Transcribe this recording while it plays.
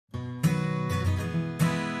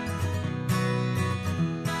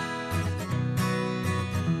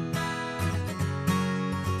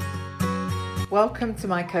Welcome to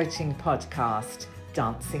my coaching podcast,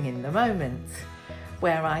 Dancing in the Moment,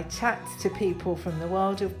 where I chat to people from the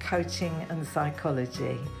world of coaching and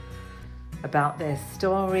psychology about their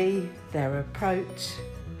story, their approach,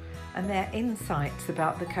 and their insights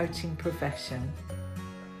about the coaching profession.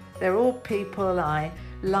 They're all people I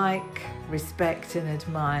like, respect and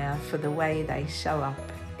admire for the way they show up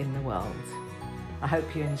in the world. I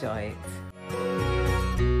hope you enjoy it.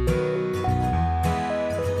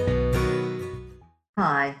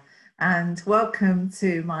 Hi, and welcome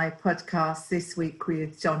to my podcast this week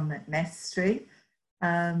with John McNestry.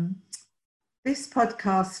 This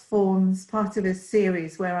podcast forms part of a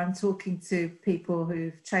series where I'm talking to people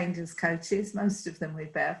who've trained as coaches, most of them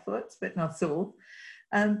with Barefoot, but not all,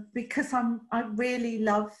 because I really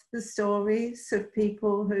love the stories of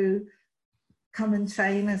people who come and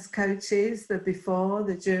train as coaches, the before,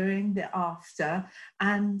 the during, the after,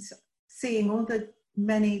 and seeing all the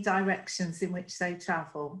many directions in which they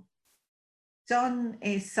travel. John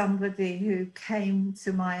is somebody who came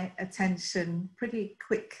to my attention pretty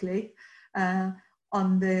quickly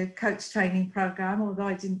on the coach training program, although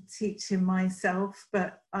I didn't teach him myself,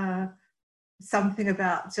 but something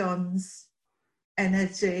about John's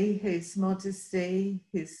energy, his modesty,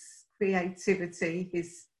 his creativity,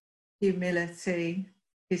 his humility,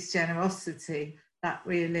 his generosity, that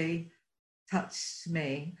really touched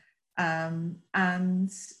me. And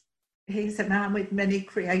he's a man with many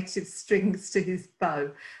creative strings to his bow,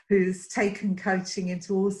 who's taken coaching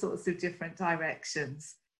into all sorts of different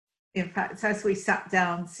directions. In fact, as we sat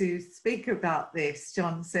down to speak about this,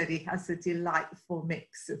 John said he has a delightful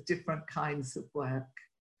mix of different kinds of work.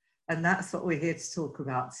 And that's what we're here to talk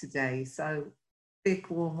about today. So big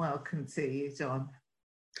warm welcome to you, John.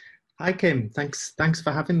 Hi, Kim. Thanks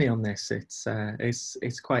for having me on this.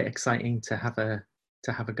 It's quite exciting to have a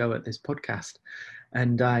go at this podcast,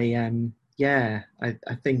 and I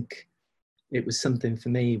think it was something for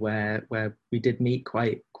me where we did meet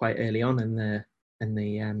quite early on in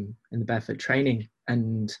the Barefoot training,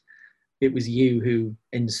 and it was you who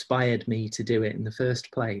inspired me to do it in the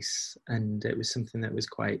first place, and it was something that was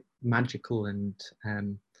quite magical and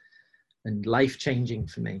life-changing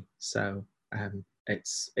for me. So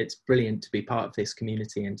it's brilliant to be part of this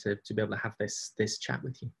community and to be able to have this chat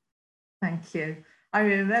with you. Thank you. I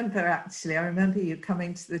remember you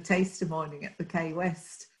coming to the taster morning at the K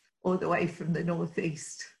West, all the way from the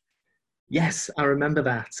Northeast. Yes, I remember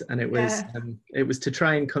that, and it was to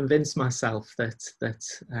try and convince myself that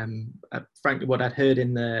frankly, what I'd heard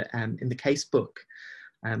in the case book.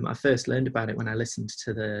 I first learned about it when I listened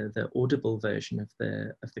to the Audible version of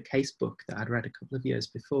the case book that I'd read a couple of years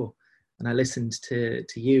before, and I listened to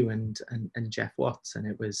you and Jeff Watts, and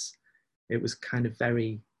it was kind of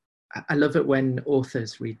very. I love it when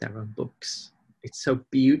authors read their own books. It's so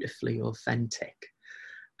beautifully authentic,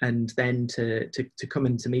 and then to come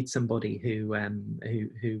and to meet somebody who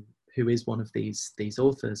is one of these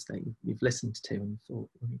authors that you've listened to and thought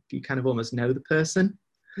you kind of almost know the person.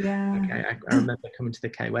 Yeah. Okay, I remember coming to the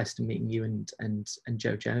K West and meeting you and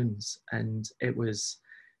Joe Jones, and it was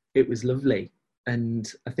lovely, and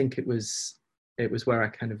I think it was where I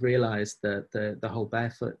kind of realised that the whole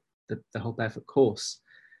Barefoot course.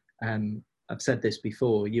 I've said this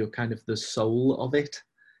before, you're kind of the soul of it,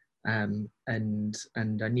 and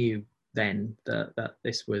I knew then that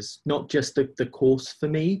this was not just the course for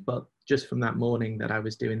me, but just from that morning that I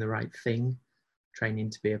was doing the right thing,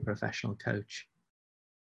 training to be a professional coach.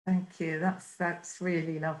 Thank you. That's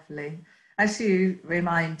really lovely. As you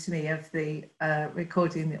remind me of the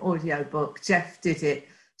recording the audio book, Jeff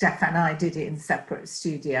and I did it in separate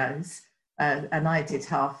studios. And I did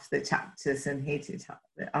half the chapters and he did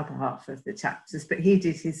the other half of the chapters, but he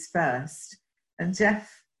did his first. And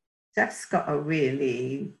Jeff's got a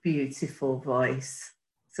really beautiful voice,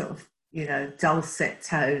 sort of, dulcet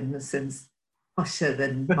tones and posher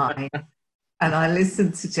than mine. And I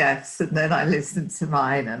listened to Jeff's and then I listened to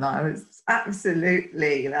mine, and I was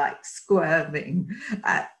absolutely like squirming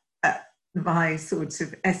at my sort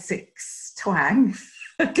of Essex twang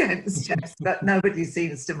against Jeff, but nobody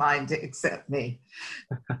seems to mind it except me.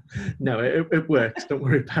 No, it works. Don't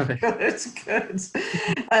worry about it. Good.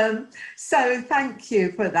 So thank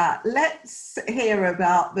you for that. Let's hear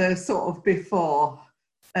about the sort of before.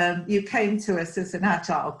 You came to us as an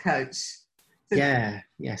agile coach.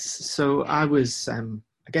 Yes. So I was, I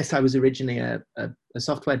guess I was originally a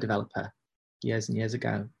software developer years and years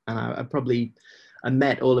ago, and I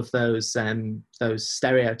met all of those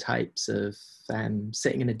stereotypes of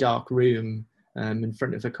sitting in a dark room in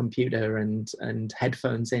front of a computer and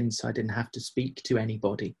headphones in, so I didn't have to speak to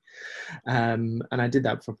anybody. And I did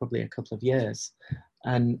that for probably a couple of years.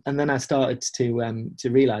 And then I started to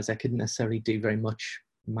realize I couldn't necessarily do very much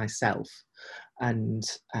myself. And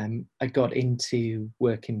I got into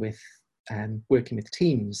working with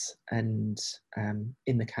teams and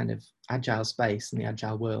in the kind of agile space, in the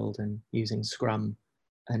agile world, and using Scrum.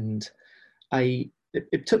 And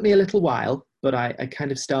it took me a little while, but I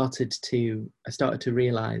kind of started to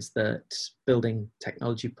realize that building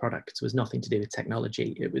technology products was nothing to do with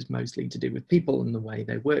technology. It was mostly to do with people and the way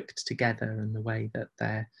they worked together and the way that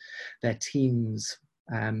their teams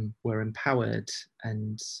were empowered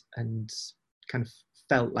and kind of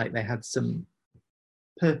felt like they had some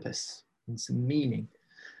purpose and some meaning.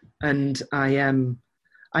 And I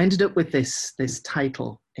ended up with this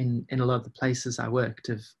title in a lot of the places I worked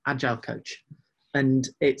of Agile Coach. And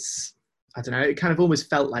it's, I don't know, it kind of almost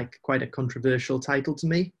felt like quite a controversial title to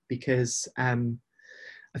me, because I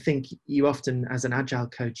think you often, as an Agile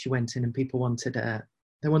coach, you went in and people wanted an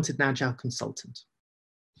Agile consultant.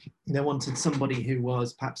 They wanted somebody who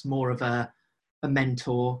was perhaps more of a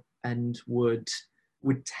mentor and would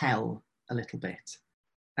tell a little bit.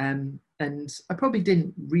 And I probably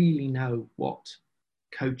didn't really know what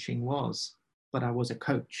coaching was, but I was a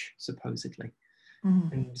coach, supposedly.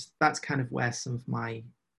 Mm-hmm. And that's kind of where some of my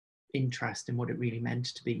interest in what it really meant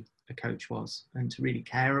to be a coach was, and to really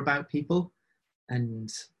care about people.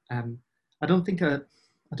 And I don't think a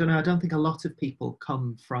lot of people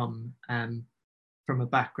come from a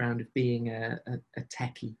background of being a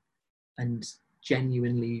techie and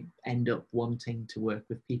genuinely end up wanting to work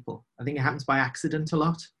with people. I think it happens by accident a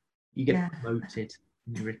lot. You get promoted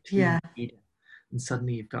and you're a team leader, and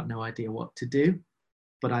suddenly you've got no idea what to do.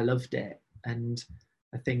 But I loved it. And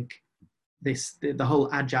I think the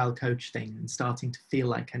whole Agile coach thing, and starting to feel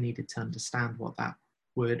like I needed to understand what that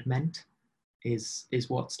word meant, is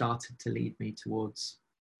what started to lead me towards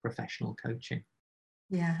professional coaching.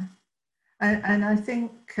 Yeah. And I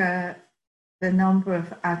think the number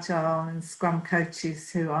of Agile and Scrum coaches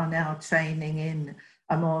who are now training in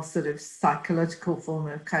a more sort of psychological form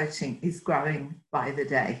of coaching is growing by the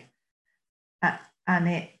day.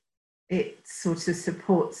 And it sort of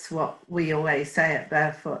supports what we always say at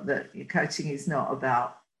Barefoot, that your coaching is not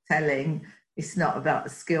about telling, it's not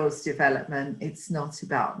about skills development, it's not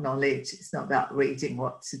about knowledge, it's not about reading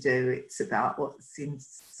what to do, it's about what's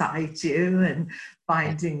inside you and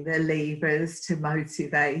finding the levers to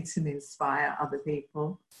motivate and inspire other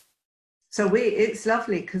people. So it's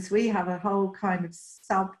lovely, because we have a whole kind of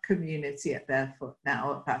sub-community at Barefoot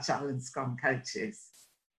now of Agile and Scrum coaches.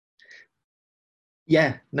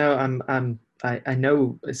 Yeah, no, I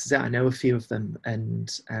know, I know a few of them,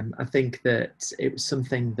 and I think that it was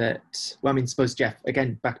something that, well, I mean, suppose Jeff,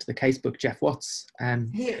 again, back to the casebook, Jeff Watts.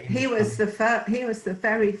 He was the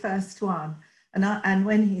very first one, and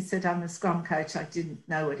when he said I'm a Scrum coach, I didn't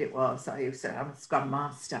know what it was. I said I'm a Scrum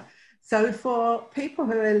master. So for people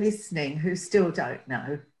who are listening who still don't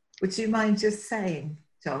know, would you mind just saying,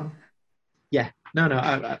 John? Yeah, no,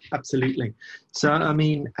 absolutely. So I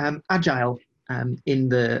mean, Agile. In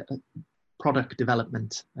the product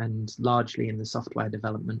development and largely in the software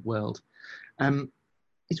development world,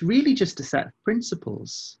 it's really just a set of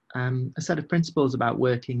principles, about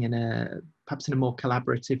working perhaps in a more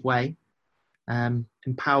collaborative way,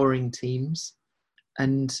 empowering teams,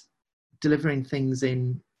 and delivering things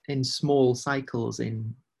in small cycles,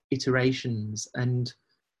 in iterations, and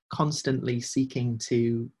constantly seeking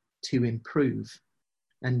to improve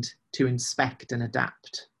and to inspect and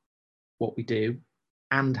adapt what we do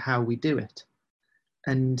and how we do it.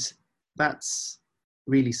 And that's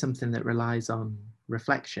really something that relies on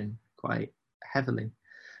reflection quite heavily.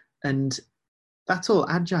 And that's all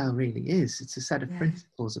Agile really is. It's a set of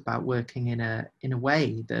principles about working in a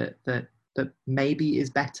way that maybe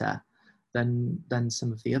is better than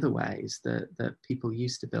some of the other ways that people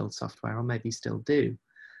used to build software, or maybe still do.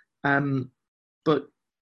 But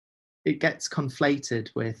it gets conflated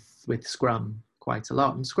with Scrum quite a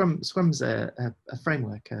lot. And Scrum's a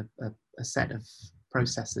framework, a set of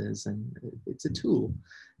processes, and it's a tool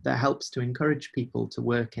that helps to encourage people to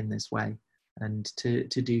work in this way, and to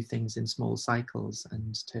do things in small cycles,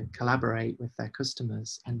 and to collaborate with their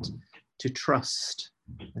customers, and to trust,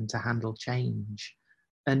 and to handle change.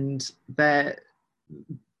 And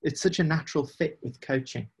it's such a natural fit with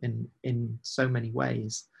coaching in so many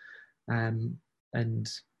ways. And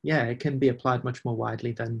yeah, it can be applied much more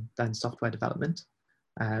widely than software development.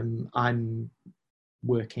 I'm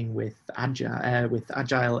working with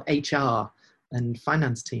agile HR and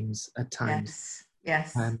finance teams at times.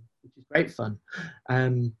 Yes. Which is great fun.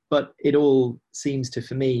 But it all seems to,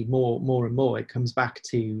 for me, more and more, it comes back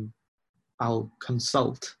to, I'll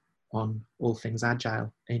consult on all things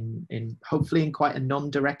agile in hopefully in quite a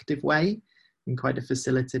non-directive way, in quite a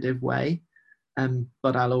facilitative way.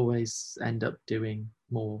 But I'll always end up doing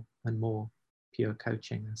more and more pure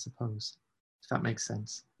coaching, I suppose, if that makes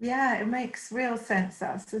sense. Yeah, it makes real sense.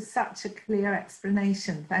 That's such a clear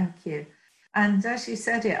explanation. Thank you. And as you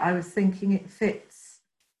said it, I was thinking it fits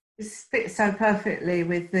so perfectly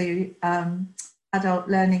with the adult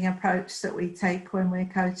learning approach that we take when we're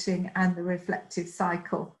coaching, and the reflective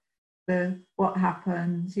cycle. The what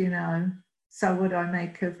happened, you know, so what do I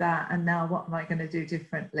make of that? And now what am I going to do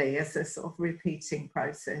differently, as a sort of repeating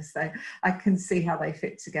process. So I can see how they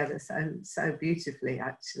fit together so beautifully,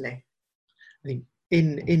 actually. I think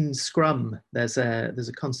in Scrum, there's a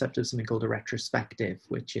concept of something called a retrospective,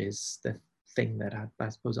 which is the thing that I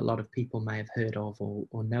suppose a lot of people may have heard of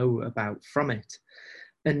or know about from it.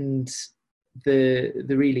 And the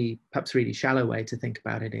really, perhaps really shallow way to think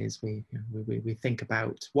about it is we think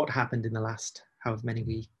about what happened in the last however many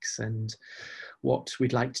weeks and what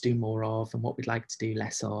we'd like to do more of and what we'd like to do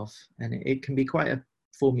less of. And it can be quite a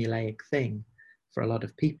formulaic thing for a lot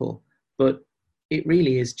of people, but it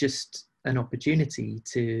really is just an opportunity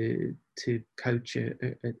to coach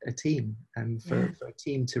a team, and for a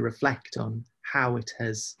team to reflect on how it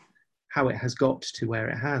has got to where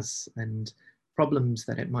it has, and problems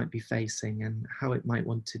that it might be facing, and how it might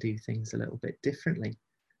want to do things a little bit differently,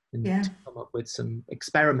 and to come up with some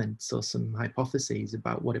experiments or some hypotheses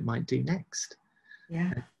about what it might do next.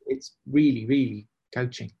 And it's really, really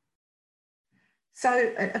coaching.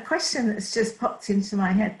 So a question that's just popped into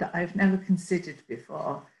my head that I've never considered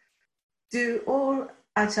before: do all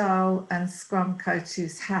Agile and Scrum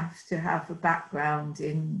coaches have to have a background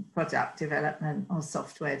in product development or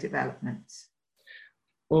software development?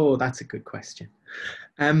 Oh, that's a good question.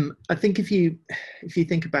 I think if you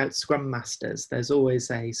think about Scrum Masters, there's always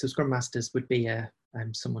so Scrum Masters would be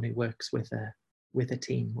someone who works with a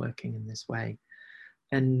team working in this way.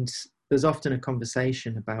 And there's often a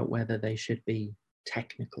conversation about whether they should be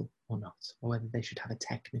technical or not, or whether they should have a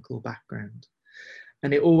technical background.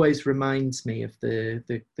 And it always reminds me of the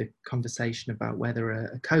conversation about whether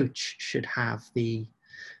a coach should have the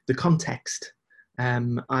context.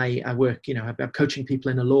 I work, I'm coaching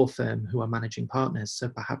people in a law firm who are managing partners, so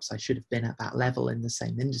perhaps I should have been at that level in the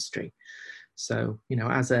same industry. So,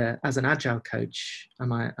 as an agile coach,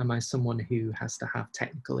 am I someone who has to have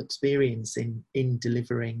technical experience in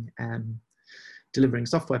delivering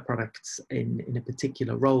software products in a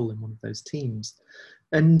particular role in one of those teams?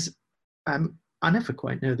 And I never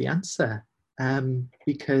quite know the answer,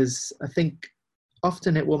 because I think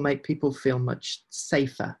often it will make people feel much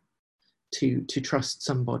safer to trust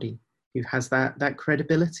somebody who has that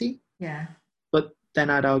credibility. Yeah. But then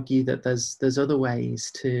I'd argue that there's other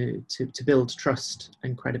ways to build trust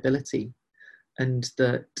and credibility, and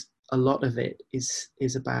that a lot of it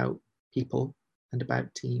is about people and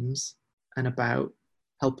about teams and about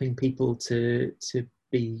helping people to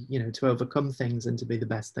be, to overcome things and to be the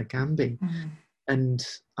best they can be. Mm-hmm. And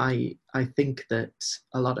I think that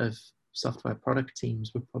a lot of software product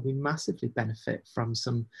teams would probably massively benefit from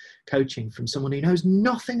some coaching from someone who knows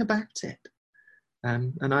nothing about it.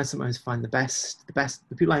 And I sometimes find the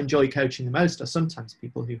people I enjoy coaching the most are sometimes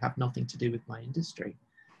people who have nothing to do with my industry,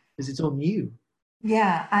 because it's all new.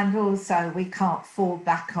 Yeah, and also we can't fall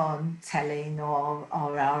back on telling or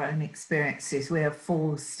our own experiences. We are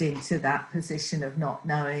forced into that position of not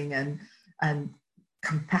knowing and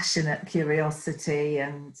compassionate curiosity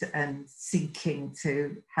and seeking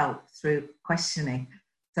to help through questioning.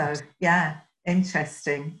 So yeah,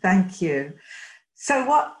 interesting. Thank you. So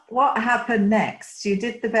what happened next? You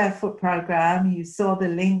did the Barefoot program, you saw the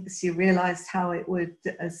links, you realized how it would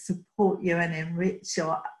support you and enrich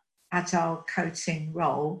your agile coaching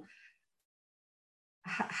role.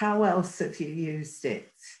 How else have you used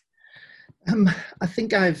it? I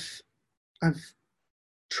think I've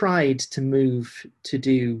tried to move to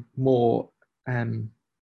do more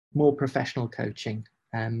professional coaching,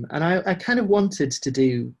 and I kind of wanted to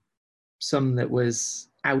do some that was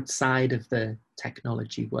outside of the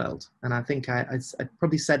technology world. And I think I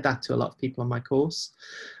probably said that to a lot of people on my course.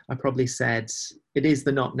 I probably said it is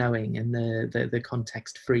the not knowing and the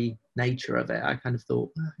context-free nature of it. I kind of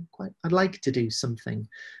thought, I'd like to do something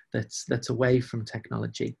that's away from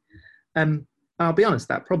technology. I'll be honest,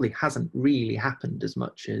 that probably hasn't really happened as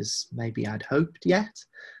much as maybe I'd hoped yet.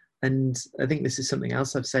 And I think this is something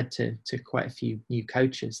else I've said to quite a few new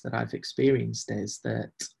coaches that I've experienced, is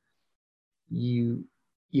that you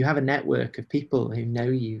have a network of people who know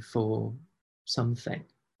you for something,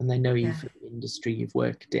 and they know you for the industry you've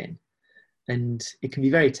worked in. And it can be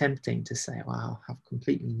very tempting to say, wow, I'll have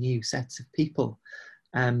completely new sets of people.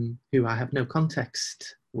 who I have no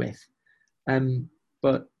context with.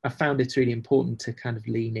 But I found it's really important to kind of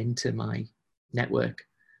lean into my network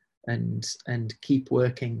and keep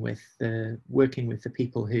working with the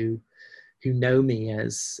people who know me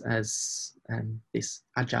as this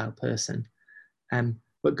agile person,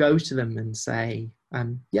 but go to them and say,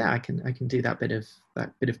 yeah, I can do that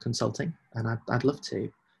bit of consulting, and I'd love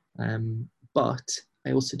to, but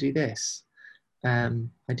I also do this.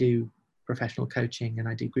 I do professional coaching, and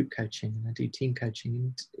I do group coaching, and I do team coaching,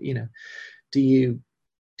 and do you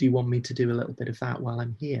want me to do a little bit of that while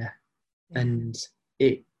I'm here? Yeah. And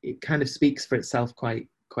it kind of speaks for itself quite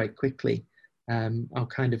quickly. I'll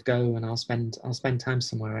kind of go and I'll spend time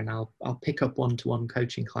somewhere, and I'll pick up one-to-one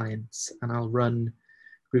coaching clients, and I'll run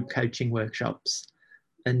group coaching workshops,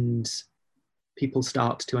 and people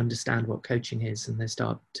start to understand what coaching is, and they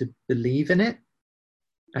start to believe in it.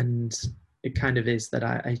 And it kind of is that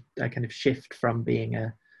I kind of shift from being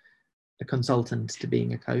a consultant to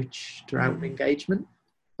being a coach throughout an engagement.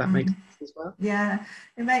 That makes sense as well. Yeah,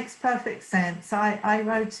 it makes perfect sense. I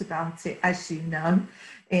wrote about it, as you know,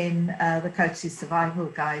 in the Coach's Survival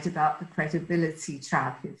Guide, about the credibility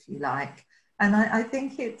trap, if you like. And I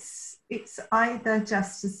think it's either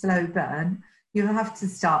just a slow burn. You have to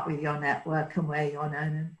start with your network and where you're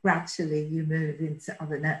known, and gradually you move into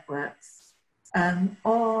other networks.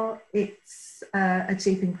 Or it's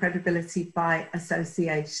achieving credibility by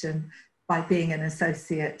association, by being an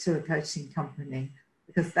associate to a coaching company,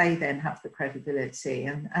 because they then have the credibility.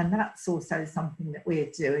 And that's also something that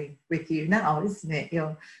we're doing with you now, isn't it?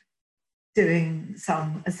 You're doing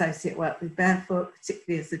some associate work with Barefoot,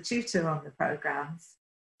 particularly as a tutor on the programs.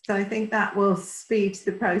 So I think that will speed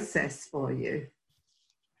the process for you.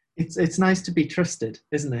 It's nice to be trusted,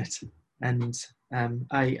 isn't it? And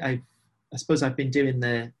I suppose I've been doing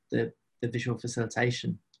the visual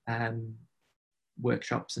facilitation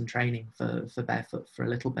workshops and training for Barefoot for a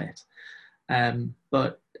little bit.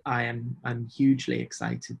 But I'm hugely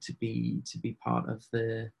excited to be part of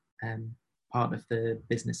the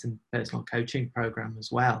business and personal coaching program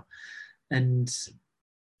as well. And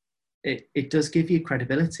it does give you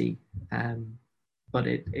credibility, but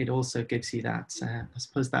it also gives you that I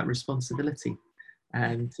suppose that responsibility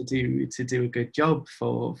to do a good job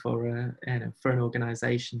for an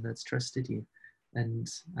organisation that's trusted you. And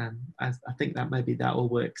I think that maybe that all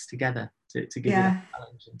works together to give you that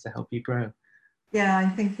challenge and to help you grow. Yeah, I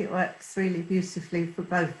think it works really beautifully for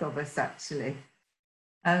both of us, actually.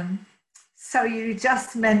 So you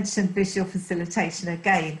just mentioned visual facilitation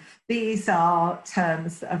again. These are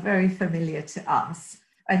terms that are very familiar to us,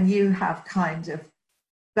 and you have kind of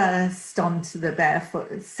burst onto the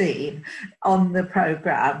Barefoot scene on the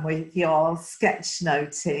programme with your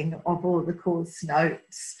sketchnoting of all the course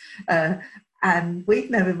notes. And we've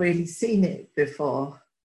never really seen it before,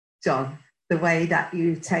 John, the way that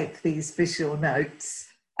you take these visual notes.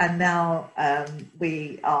 And now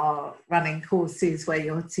we are running courses where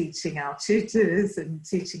you're teaching our tutors and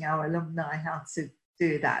teaching our alumni how to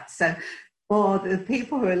do that. So for the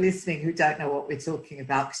people who are listening who don't know what we're talking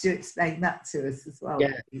about, could you explain that to us as well,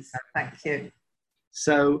 please? Thank you.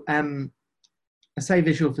 So I say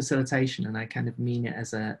visual facilitation, and I kind of mean it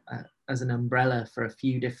as an umbrella for a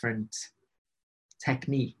few different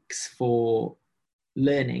techniques for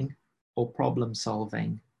learning or problem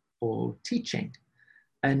solving or teaching.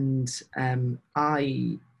 And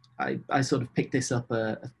I sort of picked this up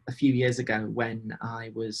a few years ago when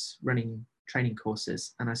I was running training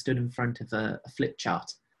courses, and I stood in front of a flip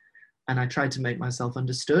chart, and I tried to make myself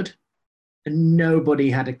understood, and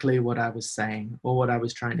nobody had a clue what I was saying or what I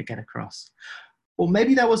was trying to get across. Or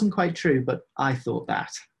maybe that wasn't quite true, but I thought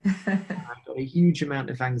that. I got a huge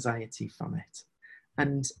amount of anxiety from it.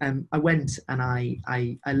 And I went and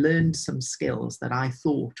I learned some skills that I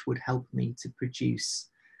thought would help me to produce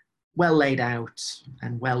well laid out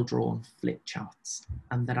and well drawn flip charts,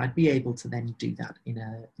 and that I'd be able to then do that in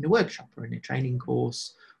a workshop or in a training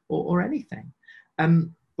course or anything.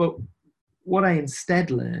 But what I instead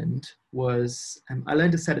learned was I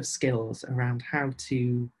learned a set of skills around how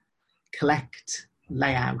to collect,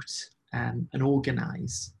 lay out, and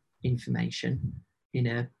organize information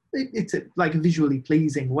in it's like a visually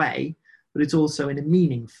pleasing way, but it's also in a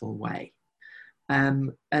meaningful way.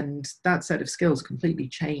 And that set of skills completely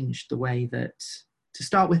changed the way that, to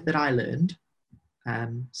start with, that I learned.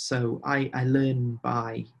 So I learn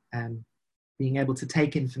by being able to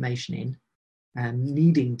take information in,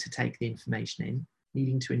 needing to take the information in,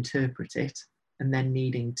 needing to interpret it, and then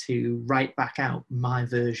needing to write back out my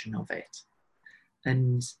version of it.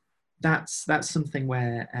 And that's something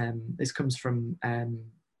where this comes from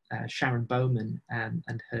Sharon Bowman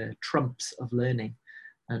and her trumps of learning.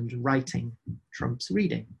 and writing trumps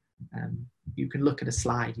reading. You can look at a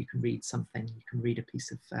slide, you can read something, you can read a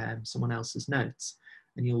piece of someone else's notes,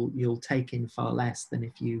 and you'll take in far less than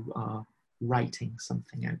if you are writing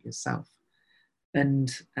something out yourself.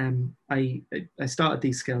 And I started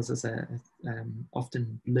these skills as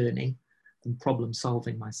often learning and problem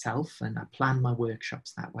solving myself, and I plan my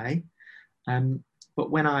workshops that way.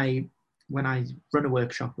 But when I run a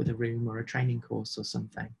workshop with a room or a training course or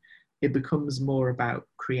something, it becomes more about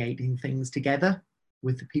creating things together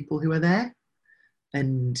with the people who are there.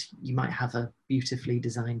 And you might have a beautifully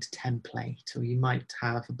designed template, or you might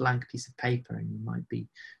have a blank piece of paper and you might be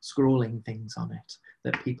scrawling things on it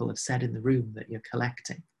that people have said in the room that you're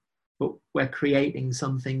collecting. But we're creating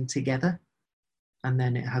something together, and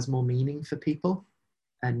then it has more meaning for people.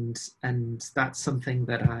 And that's something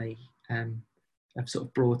that I have sort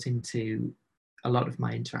of brought into a lot of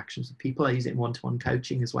my interactions with people. I use it in one-to-one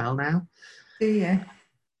coaching as well now. Yeah.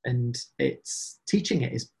 And teaching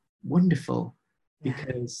it is wonderful.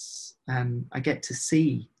 Because I get to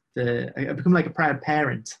see I become like a proud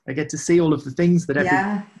parent. I get to see all of the things that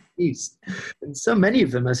everyone used. And so many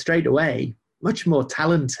of them are straight away much more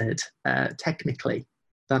talented technically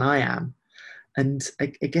than I am. And I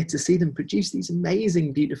get to see them produce these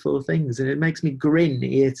amazing, beautiful things. And it makes me grin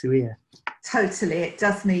ear to ear. Totally. It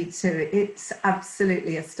does me too. It's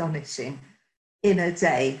absolutely astonishing. In a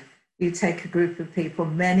day, you take a group of people,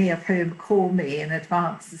 many of whom call me in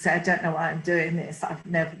advance and say, I don't know why I'm doing this. I've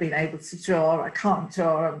never been able to draw. I can't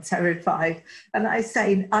draw. I'm terrified. And I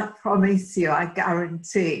say, I promise you, I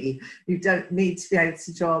guarantee you don't need to be able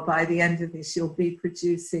to draw. By the end of this, you'll be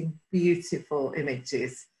producing beautiful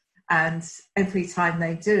images. And every time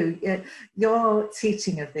they do, your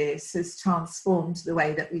teaching of this has transformed the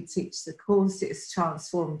way that we teach the course. It's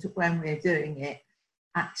transformed when we're doing it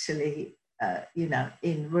actually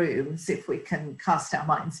in rooms, if we can cast our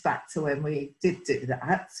minds back to when we did do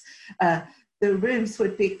that, the rooms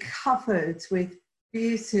would be covered with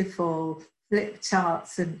beautiful flip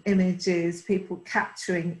charts and images, people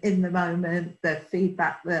capturing in the moment the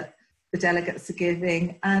feedback that the delegates are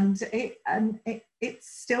giving, and it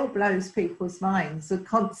still blows people's minds. So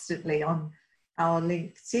constantly on our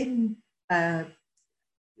LinkedIn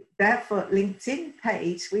Barefoot LinkedIn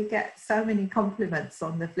page, we get so many compliments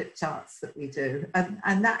on the flip charts that we do,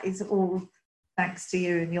 and that is all thanks to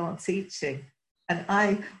you and your teaching.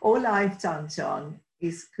 And all I've done, John,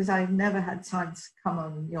 is because I've never had time to come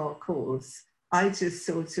on your course, I just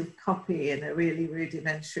sort of copy in a really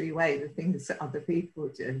rudimentary way the things that other people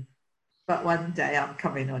do. But one day I'm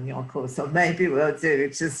coming on your course, or maybe we'll do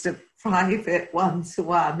just a private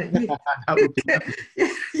one-to-one. That would be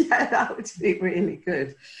yeah, that would be really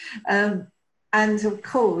good. And of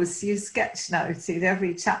course, you sketchnoted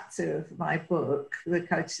every chapter of my book, The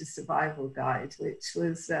Coach's Survival Guide, which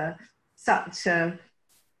was such an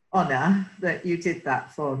honour that you did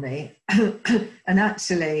that for me. And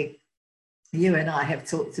actually, you and I have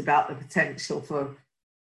talked about the potential for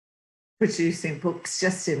producing books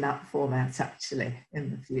just in that format, actually,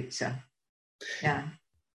 in the future.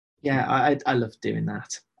 Yeah, I love doing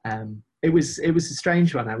that. It was a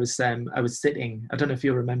strange one. I was sitting, I don't know if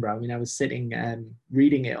you'll remember, I was sitting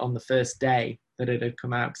reading it on the first day that it had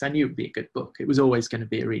come out, because I knew it would be a good book. It was always going to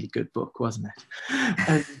be a really good book, wasn't it?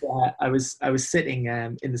 And I was sitting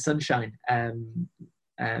in the sunshine on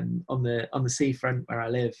the seafront where I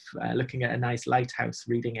live, looking at a nice lighthouse,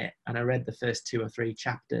 reading it, and I read the first 2 or 3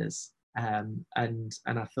 chapters, and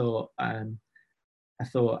I thought I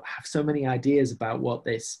have so many ideas about what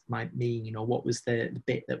this might mean, or what was the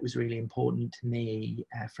bit that was really important to me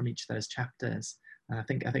from each of those chapters. And I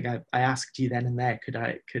think I asked you then and there, could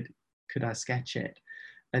I sketch it?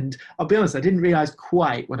 And I'll be honest, I didn't realize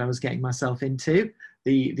quite what I was getting myself into.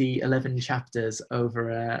 The 11 chapters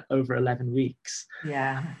over 11 weeks.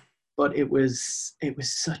 Yeah. But it was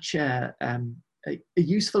such a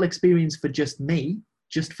useful experience for just me,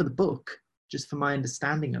 just for the book, just for my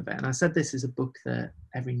understanding of it. And I said this is a book that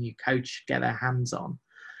every new coach get their hands on,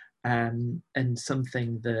 and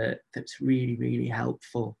something that's really, really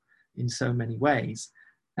helpful in so many ways.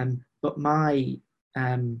 But my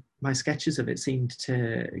sketches of it seemed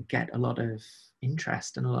to get a lot of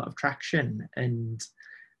interest and a lot of traction. And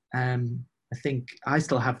I think I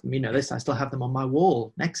still have them, I still have them on my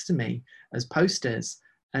wall next to me as posters.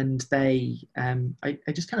 And they, I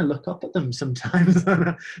just kind of look up at them sometimes.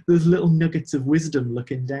 There's little nuggets of wisdom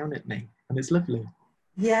looking down at me, and it's lovely.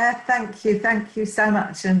 Yeah, thank you so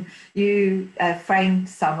much. And you framed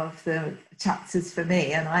some of the chapters for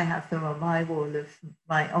me, and I have them on my wall of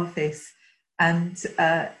my office. And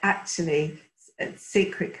actually,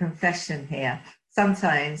 secret confession here.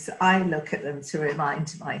 sometimes I look at them to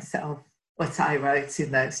remind myself what I wrote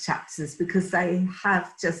in those chapters, because they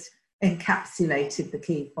have just encapsulated the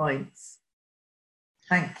key points.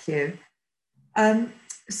 Thank you.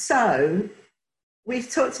 So we've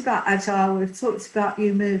talked about Agile, we've talked about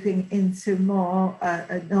you moving into more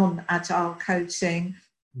non-Agile coaching,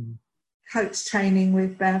 coach training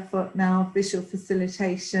with Barefoot now, visual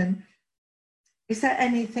facilitation. Is there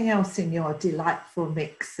anything else in your delightful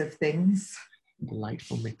mix of things?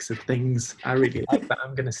 Delightful mix of things. I really like that.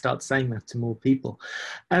 I'm going to start saying that to more people.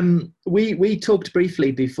 We talked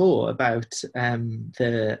briefly before about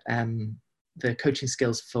the coaching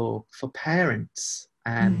skills for parents.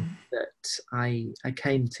 That I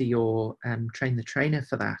came to your Train the Trainer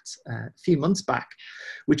for that a few months back,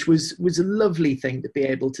 which was a lovely thing to be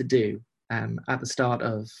able to do at the start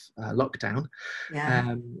of lockdown.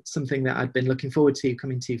 Yeah. Something that I'd been looking forward to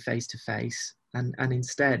coming to face to face. And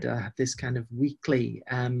instead, I had this kind of weekly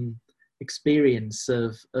experience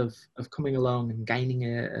of coming along and gaining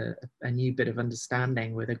a new bit of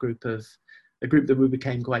understanding with a group that we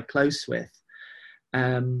became quite close with,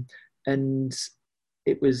 and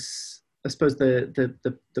it was, I suppose,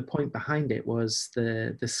 the point behind it was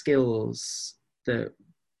the skills that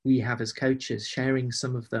we have as coaches, sharing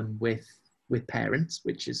some of them with parents,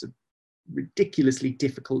 which is a ridiculously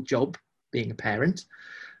difficult job, being a parent.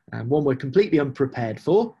 One we're completely unprepared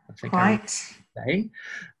for, I think. Right.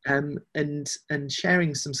 And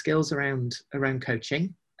sharing some skills around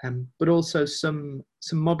coaching, but also some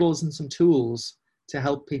models and some tools to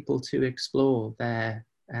help people to explore their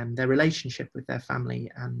relationship with their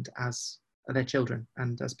family and as their children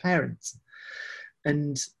and as parents.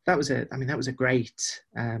 And that was a great,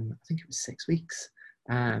 I think it was 6 weeks.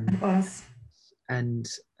 It was. And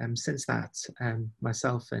since that,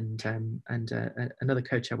 myself and another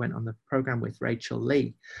coach I went on the program with, Rachel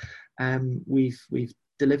Lee, we've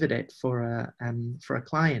delivered it for a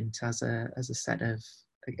client as a set of,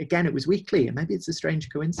 again, it was weekly, and maybe it's a strange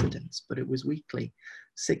coincidence, but it was weekly,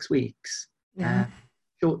 6 weeks,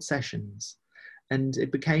 short sessions, and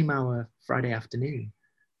it became our Friday afternoon,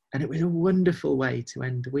 and it was a wonderful way to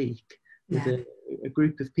end the week with a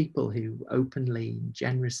group of people who openly,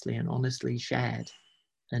 generously and honestly shared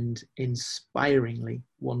and inspiringly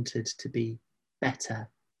wanted to be better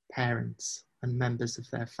parents and members of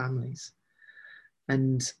their families.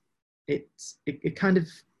 And it kind of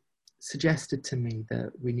suggested to me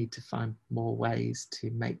that we need to find more ways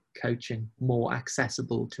to make coaching more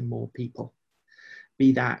accessible to more people,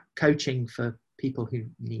 be that coaching for people who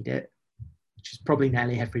need it, which is probably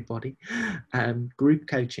nearly everybody, group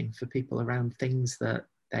coaching for people around things that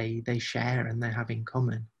they share and they have in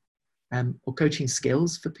common, or coaching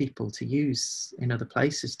skills for people to use in other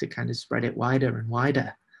places to kind of spread it wider and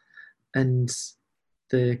wider. And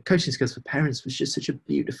the coaching skills for parents was just such a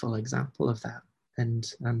beautiful example of that. And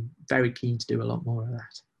I'm very keen to do a lot more of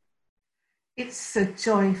that. It's a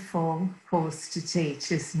joyful course to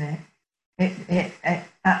teach, isn't it? It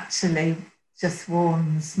actually just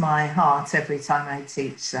warms my heart every time I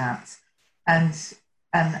teach that. And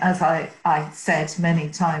as I said many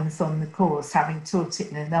times on the course, having taught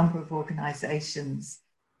it in a number of organisations,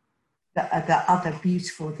 the other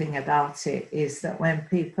beautiful thing about it is that when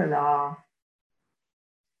people are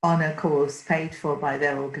on a course paid for by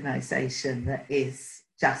their organisation that is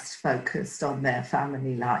just focused on their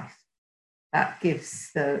family life, that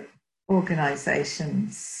gives the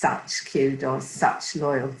organisation such kudos, such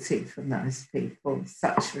loyalty from those people,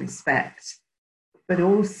 such respect. But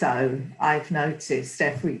also, I've noticed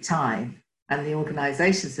every time, and the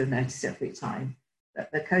organisations have noticed every time,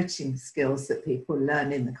 that the coaching skills that people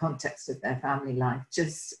learn in the context of their family life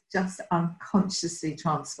just unconsciously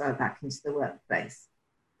transfer back into the workplace,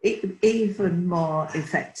 even more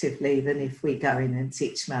effectively than if we go in and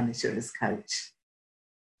teach manager as coach.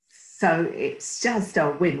 So it's just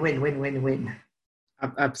a win.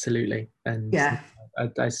 Absolutely. And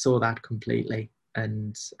I saw that completely.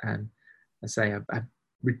 And I say I'm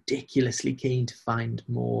ridiculously keen to find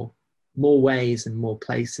more ways and more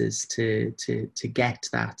places to get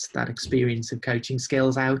that experience of coaching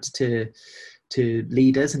skills out to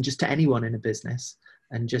leaders and just to anyone in a business,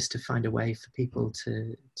 and just to find a way for people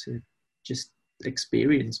to just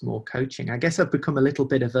experience more coaching. I guess I've become a little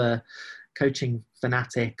bit of a coaching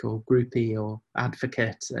fanatic or groupie or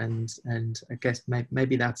advocate, and I guess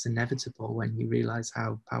maybe that's inevitable when you realize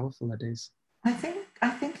how powerful it is. I think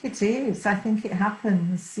it is. I think it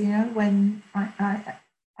happens, when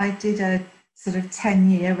I did a sort of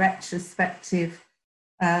 10-year retrospective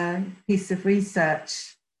piece of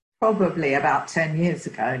research, probably about 10 years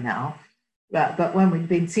ago now, but when we'd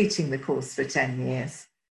been teaching the course for 10 years,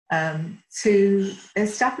 to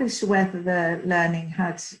establish whether the learning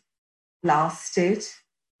had lasted.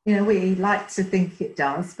 You know, we like to think it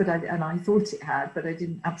does, but I thought it had, but I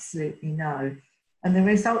didn't absolutely know. And the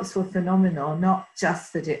results were phenomenal, not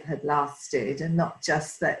just that it had lasted and not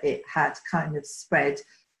just that it had kind of spread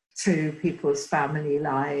to people's family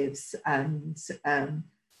lives and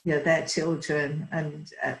you know, their children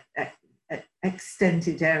and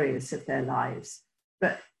extended areas of their lives.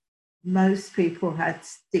 But most people had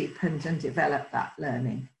deepened and developed that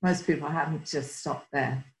learning. Most people hadn't just stopped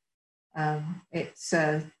there. It's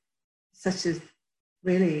such a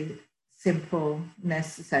really simple,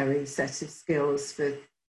 necessary set of skills for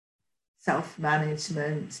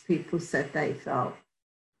self-management. People said they felt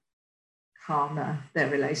calmer, their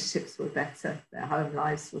relationships were better, their home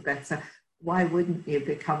lives were better. Why wouldn't you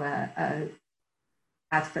become a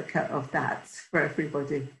advocate of that for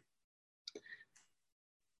everybody?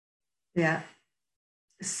 Yeah.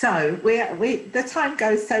 So the time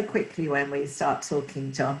goes so quickly when we start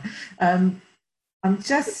talking, John. I'm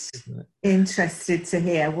just interested to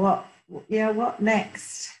hear what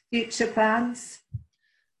next? Future plans?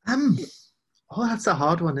 Oh, that's a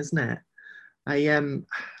hard one, isn't it?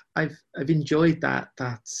 I've enjoyed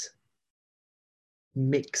that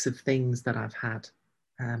mix of things that I've had.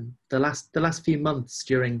 The last few months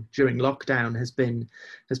during lockdown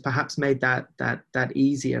has perhaps made that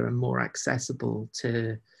easier and more accessible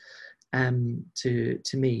to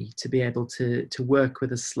me, to be able to work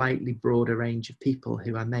with a slightly broader range of people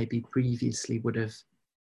who I maybe previously would have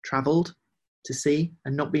travelled to see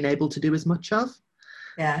and not been able to do as much of.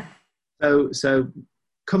 Yeah. So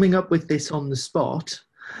coming up with this on the spot,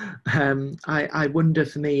 I wonder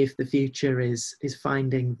for me if the future is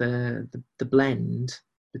finding the blend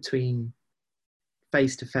between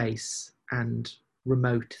face-to-face and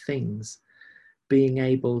remote things, being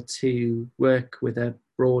able to work with a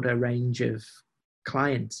broader range of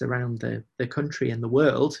clients around the country and the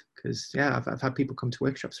world, because I've had people come to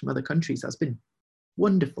workshops from other countries. That's been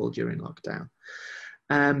wonderful during lockdown.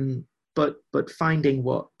 But finding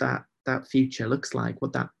what that future looks like,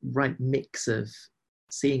 what that right mix of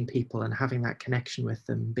seeing people and having that connection with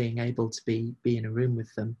them, being able to be in a room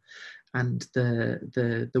with them, and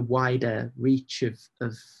the wider reach of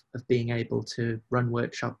being able to run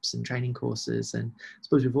workshops and training courses. And I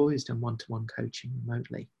suppose we've always done one-to-one coaching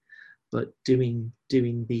remotely, but doing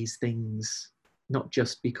these things not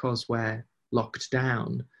just because we're locked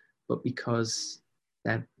down, but because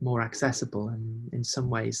they're more accessible, and in some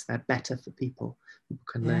ways they're better for people. People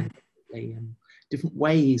can learn different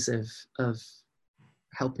ways of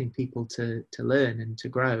helping people to learn and to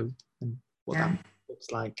grow, and what that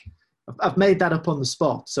looks like. I've made that up on the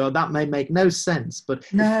spot, so that may make no sense,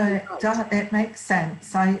 but no, it makes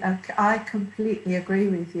sense. I completely agree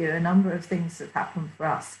with you. A number of things have happened for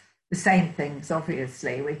us. The same things,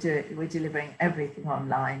 obviously. We're delivering everything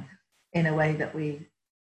online in a way that we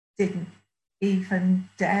didn't even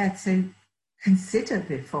dare to consider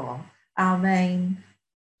before. Our main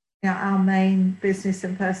business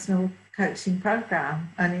and personal coaching program,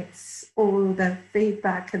 and it's all the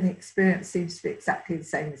feedback and the experience seems to be exactly the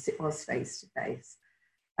same as it was face to face.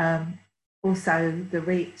 Also,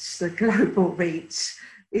 the global reach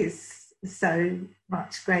is so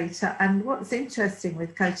much greater. And what's interesting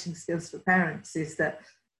with Coaching Skills for Parents is that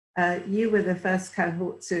you were the first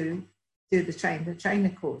cohort to do the trainer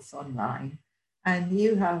course online, and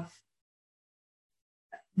you have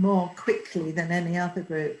more quickly than any other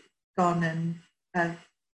group gone and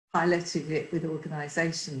piloted it with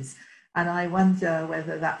organisations. And I wonder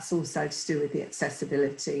whether that's also to do with the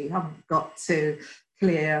accessibility. You haven't got to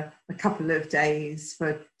clear a couple of days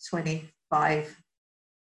for 25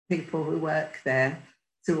 people who work there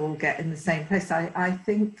to all get in the same place. I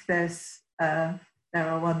think there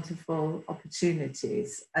are wonderful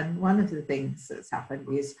opportunities. And one of the things that's happened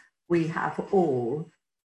is we have all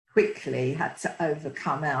quickly had to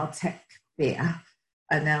overcome our tech fear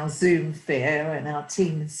and our Zoom fear and our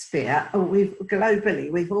Teams fear.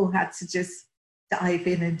 We've all had to just dive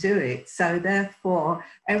in and do it. So therefore,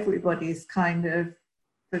 everybody's kind of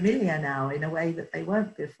familiar now in a way that they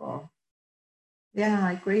weren't before. Yeah,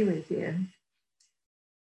 I agree with you.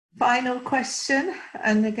 Final question,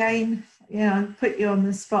 and again, I put you on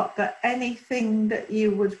the spot, but anything that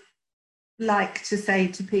you would like to say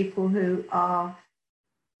to people who are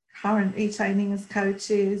currently training as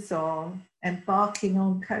coaches or embarking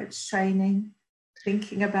on coach training,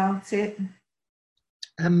 thinking about it?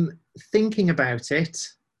 Thinking about it,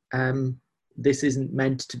 this isn't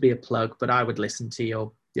meant to be a plug, but I would listen to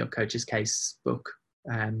your Coach's Case book,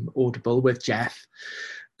 Audible with Jeff.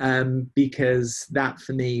 because that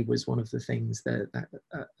for me was one of the things that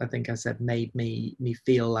I think I said made me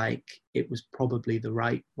feel like it was probably the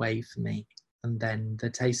right way for me. And then the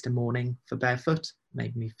Taster Morning for Barefoot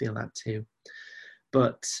made me feel that too.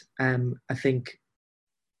 But I think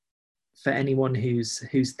for anyone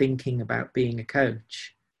who's thinking about being a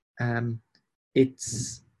coach,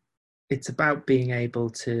 it's about being able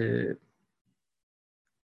to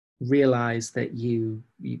realize that you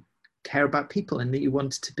care about people and that you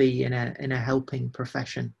want to be in a helping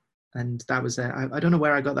profession. And that was I don't know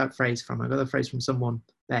where I got that phrase from. I got that phrase from someone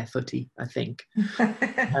barefooty, I think.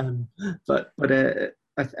 But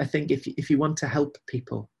I think if you want to help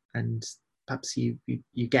people, and perhaps you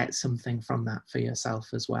get something from that for yourself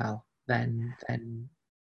as well, then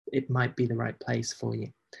it might be the right place for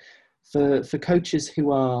you. For coaches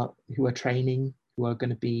who are training, who are going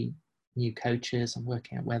to be new coaches and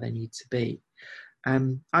working out where they need to be,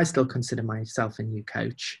 I still consider myself a new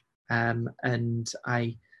coach, and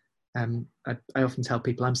I often tell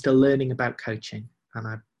people I'm still learning about coaching, and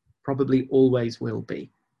I probably always will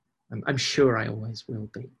be. I'm sure I always will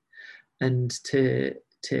be. And to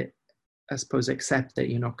I suppose accept that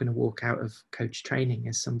you're not going to walk out of coach training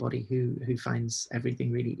as somebody who finds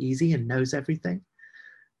everything really easy and knows everything.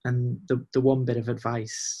 And the one bit of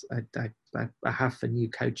advice I have for new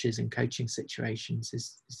coaches in coaching situations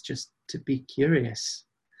is just to be curious,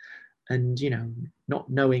 and not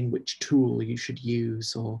knowing which tool you should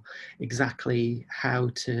use or exactly how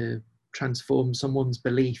to transform someone's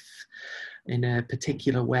belief in a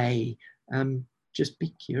particular way. Just be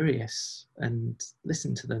curious and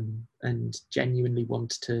listen to them and genuinely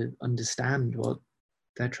want to understand what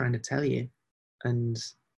they're trying to tell you, and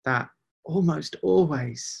that almost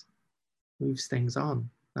always moves things on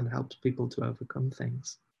and helps people to overcome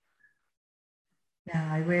things.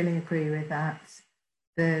 Yeah, I really agree with that.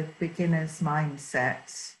 The beginner's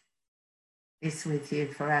mindset is with you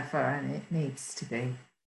forever, and it needs to be.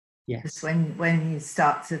 Yes. Because when you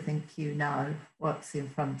start to think you know what's in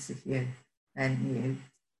front of you, then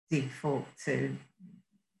you default to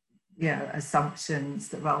assumptions,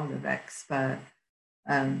 the role of expert.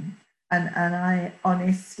 And I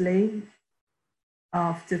honestly,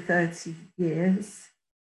 after 30 years,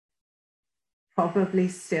 probably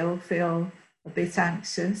still feel a bit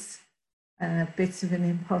anxious and a bit of an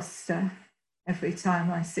imposter every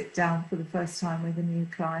time I sit down for the first time with a new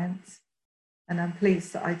client. And I'm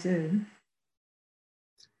pleased that I do.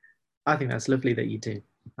 I think that's lovely that you do.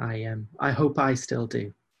 I hope I still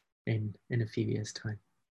do in a few years' time.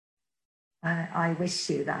 I wish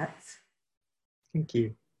you that. Thank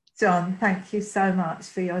you. John, thank you so much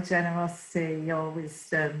for your generosity, your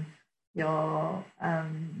wisdom, your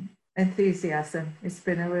enthusiasm. It's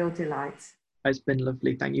been a real delight. It's been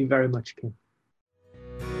lovely. Thank you very much, Kim.